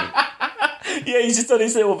cut, isn't he? Yeah, he's just on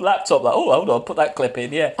his little laptop, like, oh, hold on, put that clip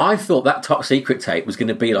in, yeah. I thought that top secret tape was going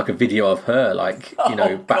to be like a video of her, like,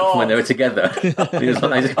 back from when they were together. It was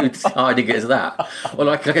like they just hiding it as that. Or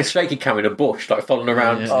like a shaky cam in a bush, like following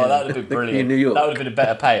around. Oh, that would have been brilliant. In New York. That would have been a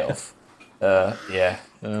better payoff. Yeah.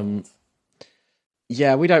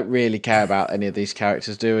 Yeah, we don't really care about any of these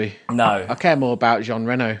characters, do we? No. I care more about Jean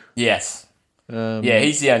Reno. Yes. Yeah,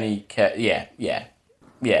 he's the only... Yeah.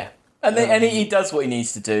 And then he does what he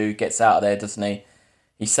needs to do, gets out of there, doesn't he?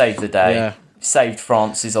 He saved the day. Yeah. Saved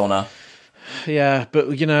France's honour. Yeah, but,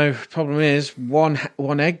 problem is, one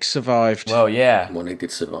egg survived. Well, yeah. One egg did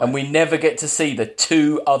survive. And we never get to see the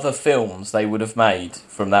 2 other films they would have made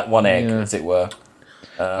from that one egg, as it were.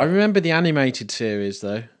 I remember the animated series,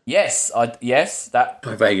 though. Yes, I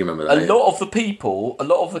vaguely remember that. A lot of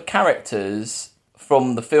the characters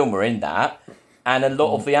from the film are in that, and a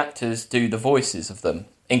lot of the actors do the voices of them.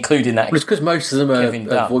 Including that. Well, it's because most of them are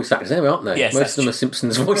voice actors anyway, aren't they? Yes, most of them are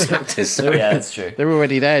Simpsons voice actors. So. Yeah, that's true. They're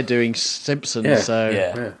already there doing Simpsons,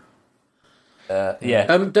 Don't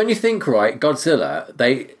you think, right, Godzilla,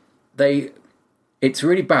 they it's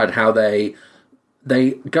really bad how they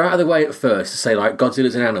go out of the way at first to say, like,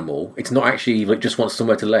 Godzilla's an animal. It's not actually, like, just wants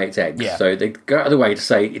somewhere to lay its eggs. Yeah. So they go out of the way to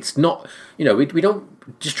say it's not, we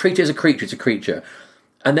don't just treat it as a creature, it's a creature.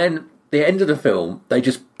 And then the end of the film, they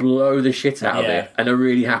just blow the shit out of it and are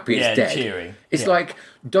really happy it's dead. Cheering. It's like,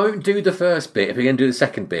 don't do the first bit if you're going to do the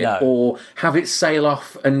second bit, or have it sail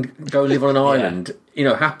off and go live on an island,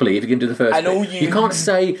 happily if you're going to do the first bit. You can't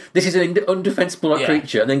say this is an undefensible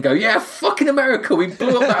creature and then go, fucking America, we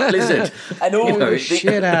blew up that lizard. And all the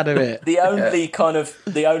shit out of it. The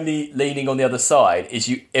only leaning on the other side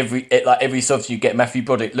is every so often you get Matthew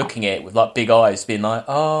Broderick looking at it with like big eyes, being like,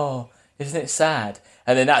 oh, isn't it sad?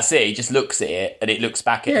 And then that's it. He just looks at it, and it looks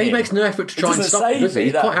back at him. Yeah, he makes no effort to try and stop it, does he?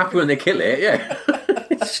 He's quite happy when they kill it,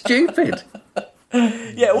 It's stupid.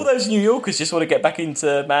 Yeah, all those New Yorkers just want to get back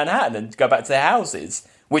into Manhattan and go back to their houses,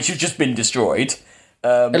 which have just been destroyed.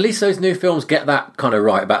 At least those new films get that kind of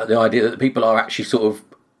right about the idea that people are actually sort of,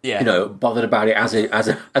 bothered about it as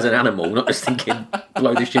an animal, not just thinking,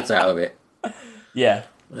 blow the shit out of it. Yeah.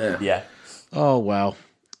 Oh, well.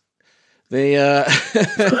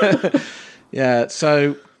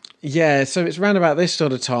 So it's around about this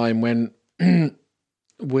sort of time when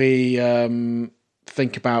we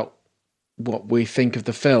think about what we think of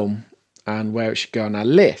the film and where it should go on our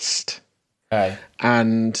list. Okay.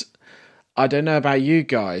 And I don't know about you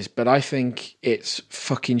guys, but I think it's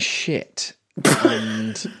fucking shit.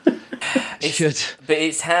 And but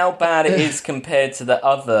it's how bad it is compared to the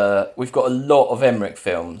other. We've got a lot of Emmerich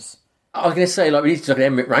films. I was going to say, we need to look at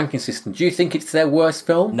an Emmerich ranking system. Do you think it's their worst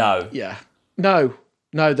film? No. Yeah. No,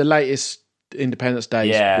 the latest Independence Day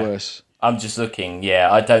is worse. I'm just looking.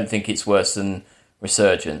 Yeah, I don't think it's worse than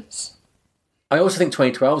Resurgence. I also think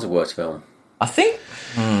 2012 is a worse film. I think...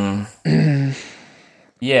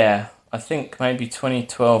 yeah, I think maybe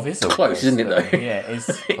 2012 is close, isn't it, though? Yeah,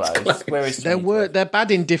 it's close. Where is they're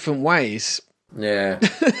bad in different ways. Yeah.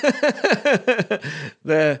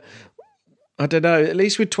 I don't know, at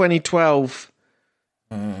least with 2012...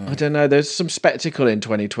 I don't know, there's some spectacle in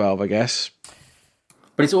 2012, I guess.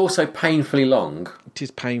 But it's also painfully long. It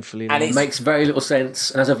is painfully long. And it makes very little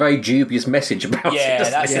sense and has a very dubious message about it. Yeah,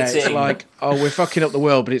 that's the thing. It's like, we're fucking up the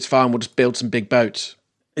world, but it's fine, we'll just build some big boats.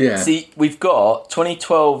 Yeah. See, we've got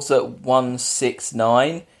 2012's at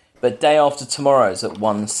 169, but Day After Tomorrow's at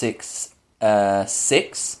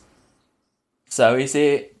 166. So is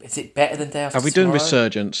it better than Day After Tomorrow? Have we done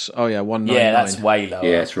Resurgence? Oh yeah, 199. Yeah, that's way lower.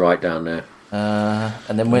 Yeah, it's right down there.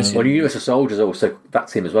 And then where's Universal Soldiers also,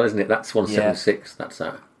 that's him as well, isn't it? That's 176, that's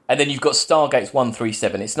that. And then you've got Stargate's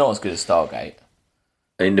 137. It's not as good as Stargate.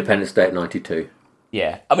 And Independence Day at 92.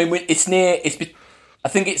 Yeah. I mean, it's near... I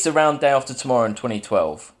think it's around Day After Tomorrow in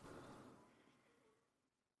 2012.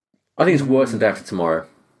 I think it's worse than Day After Tomorrow.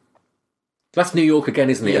 That's New York again,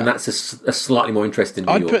 isn't it? Yeah. And that's a slightly more interesting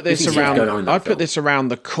New York. I'd put this around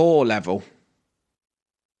the core level.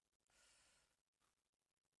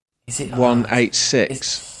 Is it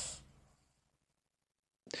 186?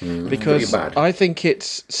 Because I think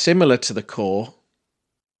it's similar to the core.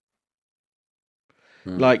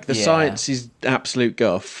 Like the science is absolute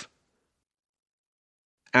guff,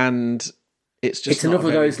 and it's just another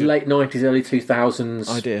of those late 90s, early 2000s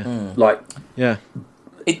idea. Like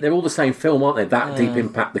they're all the same film, aren't they? That Deep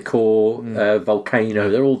Impact, The Core, Volcano,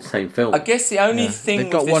 they're all the same film. I guess the only thing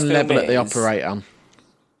They've got with this one film level that they is- operate on.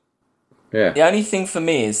 Yeah. The only thing for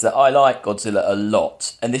me is that I like Godzilla a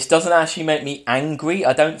lot, and this doesn't actually make me angry.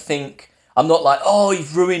 I don't think... I'm not like, oh,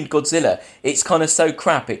 you've ruined Godzilla. It's kind of so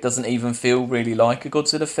crap, it doesn't even feel really like a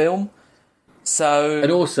Godzilla film. So... And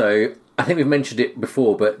also, I think we've mentioned it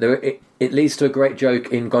before, but it leads to a great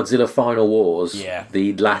joke in Godzilla Final Wars,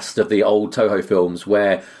 the last of the old Toho films,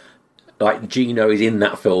 where like Gino is in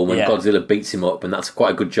that film and Godzilla beats him up, and that's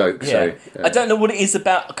quite a good joke. Yeah. So I don't know what it is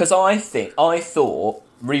about, because I thought,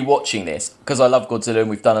 rewatching this, because I love Godzilla, and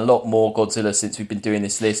we've done a lot more Godzilla since we've been doing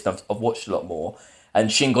this list, I've watched a lot more,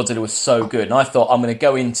 and Shin Godzilla was so good, and I thought, I'm going to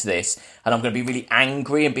go into this, and I'm going to be really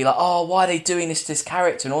angry, and be like, oh, why are they doing this to this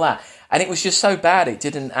character, and all that. And it was just so bad, it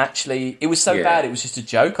was so bad, it was just a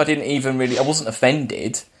joke. I wasn't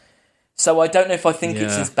offended. So I don't know if I think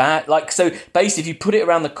it's as bad. Like, so basically, if you put it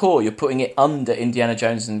around the core, you're putting it under Indiana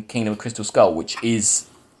Jones and Kingdom of Crystal Skull, which is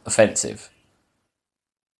offensive.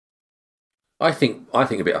 I think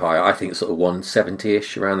a bit higher. I think sort of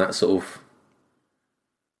 170-ish, around that sort of...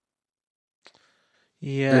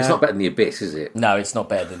 Yeah. And it's not better than The Abyss, is it? No, it's not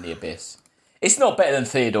better than The Abyss. It's not better than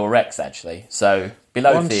Theodore Rex, actually. So,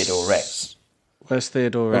 below Theodore Rex. Where's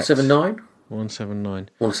Theodore Rex? 179? 179.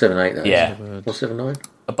 178, though. Yeah. 179?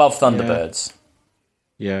 Above Thunderbirds.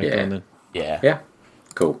 Yeah, go on then. Yeah. Yeah?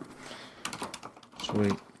 Cool.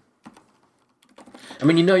 Sweet. I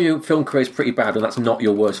mean, you know your film career is pretty bad when that's not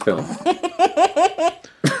your worst film.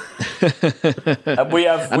 And we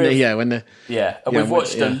have... And we've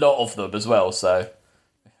watched a lot of them as well, so...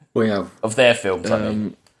 We have. Of their films, I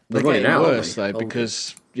mean. They're running getting out, worse, aren't though, we?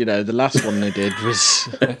 because, the last one they did was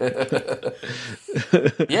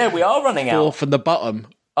Yeah, we are running out. from the bottom.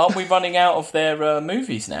 Aren't we running out of their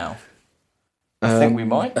movies now? I think we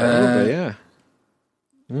might be. Probably, yeah.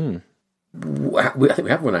 I think we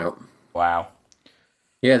have run out. Wow.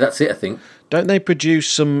 Yeah, that's it, I think. Don't they produce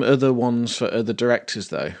some other ones for other directors,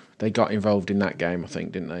 though? They got involved in that game, I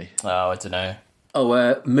think, didn't they? Oh, I don't know.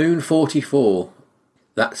 Oh, Moon 44.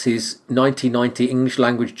 That's his 1990 English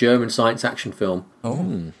language German science action film.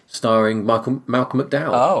 Oh. Starring Malcolm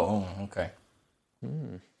McDowell. Oh, okay.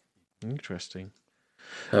 Interesting.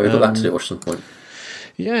 We've got that to do at some point.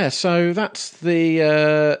 Yeah, so that's the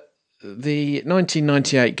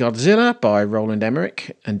 1998 Godzilla by Roland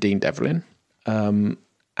Emmerich and Dean Devlin. And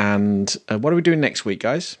what are we doing next week,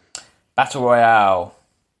 guys? Battle Royale.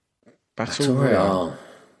 Battle Royale.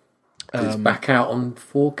 It's back out on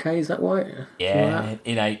 4K, is that right? Yeah,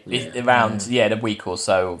 around a week or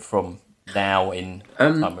so from now in...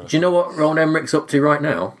 do you know what Roland Emmerich's up to right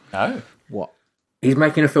now? No. What? He's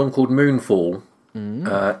making a film called Moonfall. In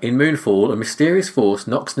Moonfall, a mysterious force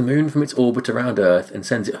knocks the moon from its orbit around Earth and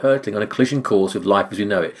sends it hurtling on a collision course with life as we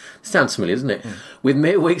know it. Sounds familiar, doesn't it? With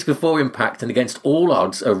mere weeks before impact and against all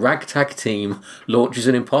odds, a ragtag team launches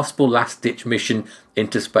an impossible last-ditch mission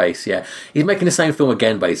into space. Yeah, he's making the same film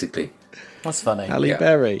again, basically. That's funny. Halle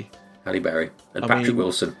Berry. Halle Berry and Patrick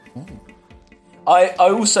Wilson. I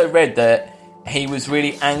also read that he was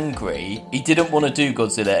really angry. He didn't want to do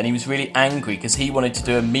Godzilla, and he was really angry because he wanted to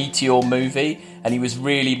do a Meteor movie, and he was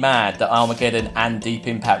really mad that Armageddon and Deep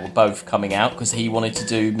Impact were both coming out because he wanted to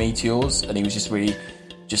do Meteors, and he was just really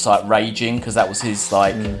raging because that was his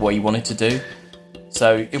what he wanted to do.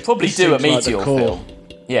 So he'll probably do a Meteor film.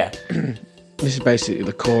 Yeah. This is basically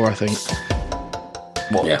the core, I think.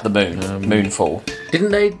 What? Yeah. The moon. Moonfall.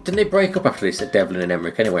 Didn't they break up after this at Devlin and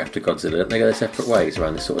Emmerich anyway after Godzilla? Didn't they go their separate ways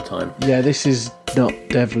around this sort of time? Yeah, this is not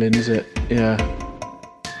Devlin, is it? Yeah.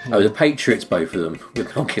 Oh, The Patriots, both of them,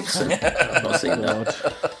 with Mel Gibson. I've not seen that.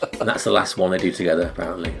 And that's the last one they do together,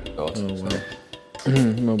 apparently. God. Oh, well.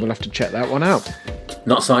 Well, we'll have to check that one out.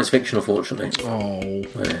 Not science fiction, unfortunately. Oh,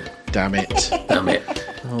 damn it. Damn it.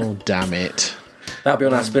 Oh, damn it. That'll be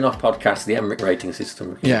on our spin-off podcast, the Emmerich rating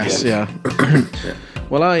system. Yes, yeah.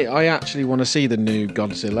 Well, I actually want to see the new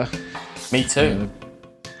Godzilla. Me too.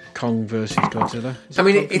 Kong versus Godzilla. Is I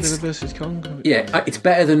mean, Godzilla it's versus Kong. Yeah, it's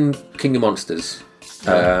better than King of Monsters,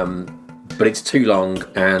 but it's too long.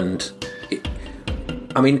 And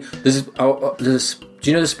there's. Do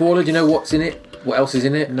you know the spoiler? Do you know what's in it? What else is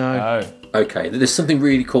in it? No. Oh. Okay, there's something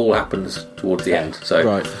really cool happens towards the end. So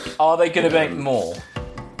Right. Are they going to make more?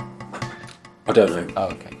 I don't know. Oh,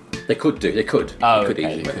 okay. They could do. They could. Oh, they could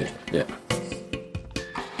okay, easily. they Yeah.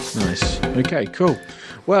 Nice. Okay, cool.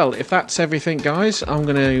 Well, if that's everything, guys, I'm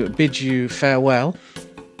going to bid you farewell.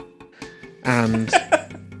 And I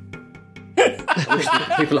wish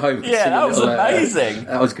the people at home could Yeah, see that a was little, amazing.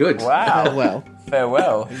 that was good. Wow. farewell.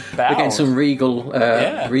 Farewell. We're getting some regal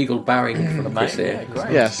Yeah. regal bowing from Chris Yeah, here.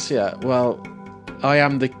 great. Yes, yeah. Well, I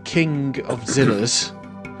am the king of Zillas.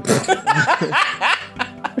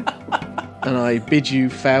 And I bid you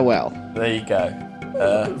farewell. There you go.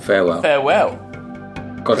 Farewell. Farewell.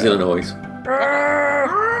 Godzilla noise.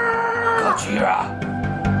 Godzilla.